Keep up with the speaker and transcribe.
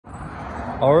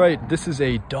All right, this is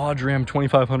a Dodge Ram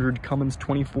 2500 Cummins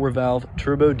 24 valve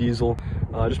turbo diesel.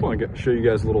 I just want to show you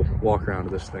guys a little walk around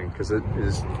of this thing because it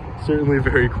is certainly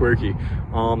very quirky.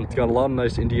 It's got a lot of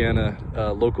nice Indiana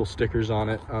local stickers on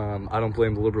it. I don't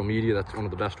blame the liberal media. That's one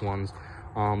of the best ones.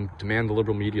 Demand the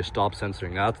liberal media stop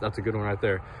censoring. That's a good one right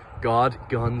there. God,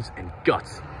 guns, and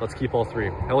guts. Let's keep all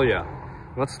three. Hell yeah.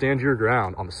 Let's stand your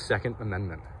ground on the Second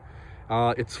Amendment.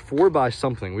 It's 4 by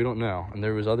something, we don't know, and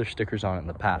there was other stickers on it in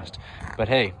the past. But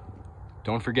hey,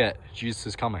 don't forget, Jesus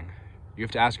is coming. You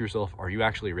have to ask yourself, are you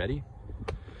actually ready?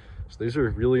 So these are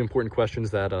really important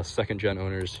questions that second-gen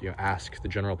owners ask the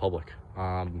general public.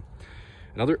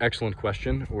 Another excellent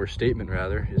question, or statement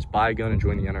rather, is buy a gun and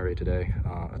join the NRA today.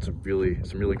 That's some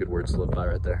really good words to live by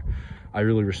right there. I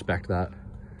really respect that.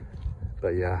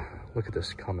 But yeah, look at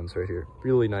this Cummins right here.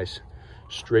 Really nice,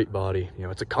 straight body.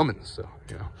 It's a Cummins, so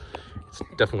it's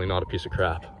definitely not a piece of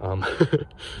crap.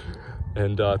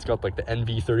 And it's got like the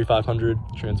NV 3500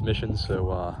 transmission,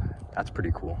 so that's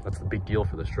pretty cool. That's the big deal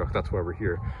for this truck. That's why we're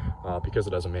here, because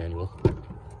it has a manual.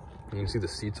 You can see the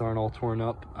seats aren't all torn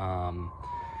up.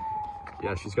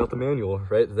 Yeah, she's got the manual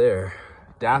right there.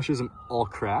 Dash isn't all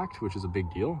cracked, which is a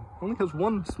big deal. Only has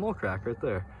one small crack right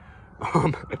there.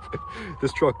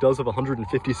 This truck does have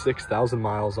 156,000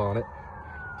 miles on it.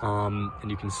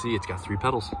 And you can see it's got 3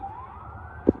 pedals.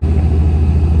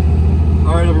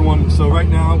 All right, everyone. So right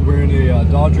now we're in a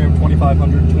Dodge Ram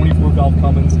 2500 24 valve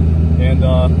Cummins, and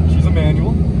she's a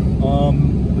manual.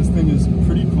 This thing is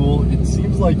pretty cool. It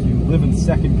seems like you live in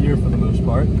second gear for the most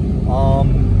part.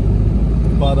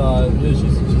 But yeah,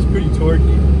 she's pretty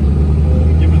torquey.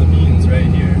 Give her the beans right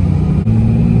here.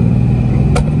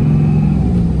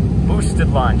 Boosted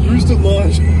launch. Boosted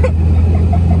launch.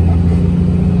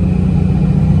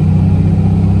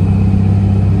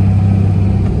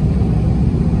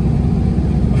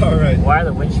 All right. Why are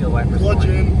the windshield wipers Clutch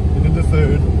in and into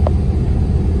third.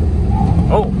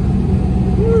 Oh.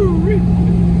 Woo-wee.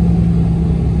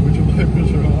 Which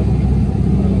wipers are on?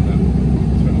 I don't know.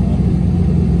 Turn them on.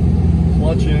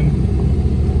 Clutch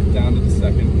in, down to the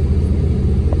second.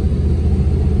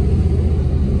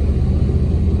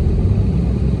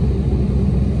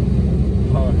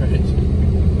 All right.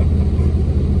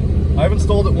 I've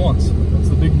installed it once. That's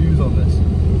the big news on this.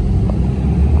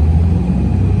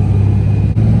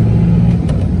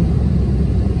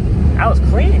 That was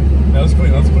clean. That was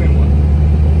clean. That's a clean one.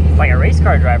 It's like a race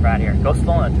car driver out here. Go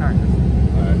slow on a turn.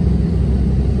 All right.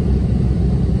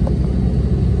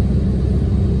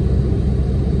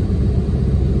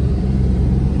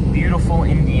 Beautiful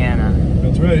Indiana.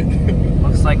 That's right.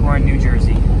 Looks like we're in New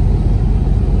Jersey.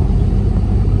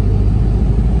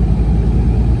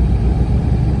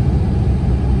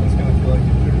 That's gonna feel like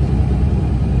New Jersey.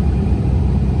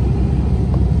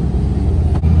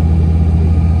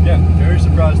 Yeah, very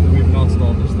surprised that we've not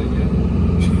installed this thing yet.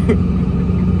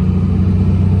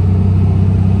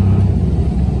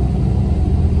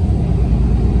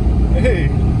 Hey!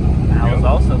 That was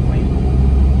also clean.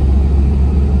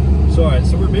 So, alright,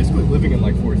 so we're basically living in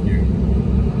like 4th gear.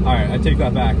 Alright, I take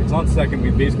that back. It's not second,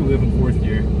 we basically live in 4th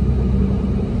gear.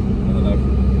 Now that I've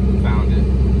found it.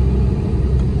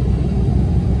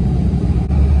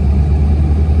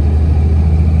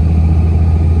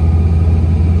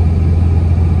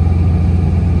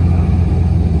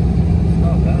 It's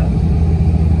not bad.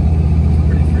 It's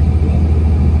pretty freaking cool.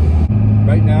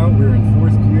 Right now, we're in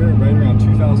 4th gear, right around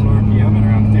 2,000 RPM and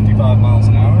around 55 miles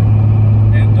an hour.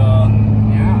 And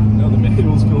yeah, no, the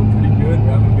manual's feeling pretty good.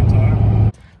 We're having a good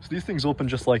time. So these things open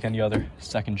just like any other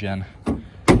second gen.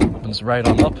 Opens right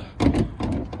on up.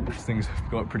 These things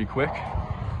go up pretty quick.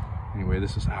 Anyway,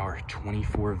 this is our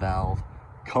 24 valve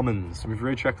Cummins. We've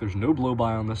already checked there's no blow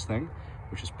by on this thing,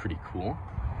 which is pretty cool.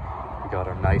 We got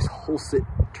our nice whole sit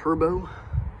turbo.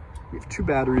 We have 2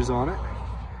 batteries on it.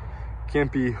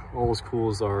 Can't be all as cool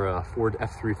as our Ford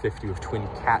F350 with twin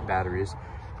cat batteries,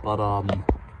 but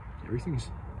everything's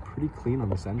pretty clean on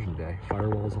this engine bay.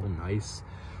 Firewall's all nice.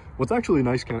 What's actually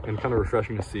nice and kind of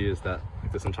refreshing to see is that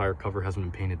this entire cover hasn't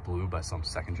been painted blue by some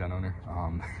second-gen owner.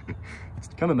 It's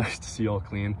kind of nice to see all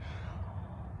clean.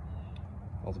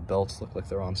 All the belts look like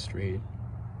they're on straight.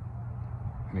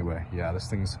 Anyway, yeah, this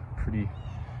thing's pretty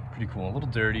cool. A little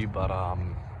dirty, but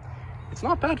it's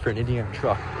not bad for an Indiana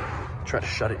truck. Try to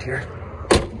shut it here.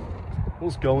 We'll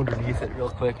just go underneath it real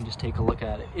quick and just take a look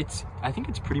at it. I think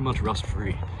it's pretty much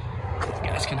rust-free. You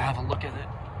guys can have a look at it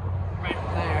right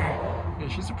there. Yeah,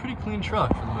 she's a pretty clean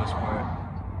truck for the most part.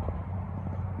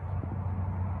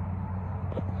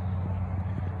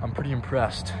 I'm pretty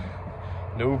impressed.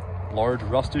 No large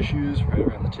rust issues right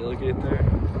around the tailgate there.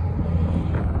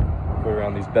 Go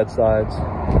around these bedsides,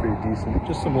 pretty decent.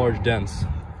 Just some large dents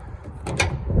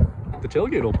the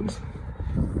tailgate opens.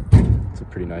 It's a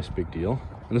pretty nice big deal.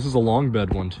 And this is a long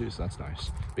bed one too, so that's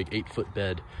nice. Big 8-foot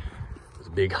bed. There's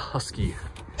a big husky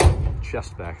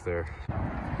chest back there.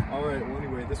 All right, well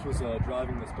anyway, this was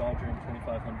driving this Dodge Ram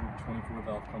 2500 24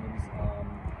 valve Cummins.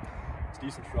 It's a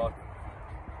decent truck.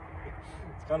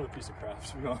 It's kind of a piece of crap,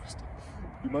 to be honest.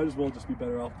 You might as well just be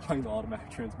better off buying the automatic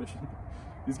transmission.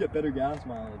 These get better gas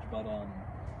mileage, but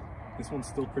this one's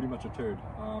still pretty much a turd.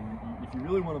 If you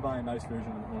really want to buy a nice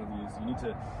version of one of these, you need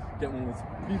to get one with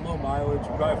pretty low mileage.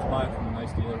 You probably have to buy it from a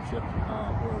nice dealership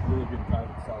or a really good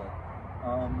private seller.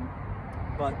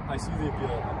 But I see the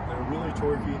appeal. They're really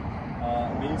torquey,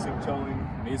 amazing towing,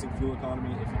 amazing fuel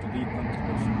economy if you can lead them,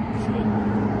 which you should.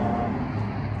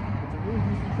 It's a really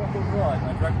decent truck overall.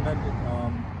 I'd recommend it.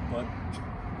 But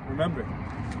remember,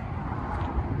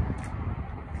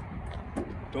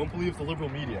 don't believe the liberal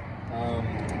media.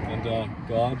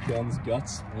 God, guns,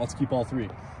 guts, and let's keep all three.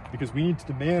 Because we need to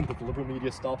demand that the liberal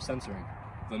media stop censoring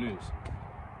the news.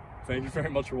 Thank you very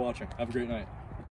much for watching. Have a great night.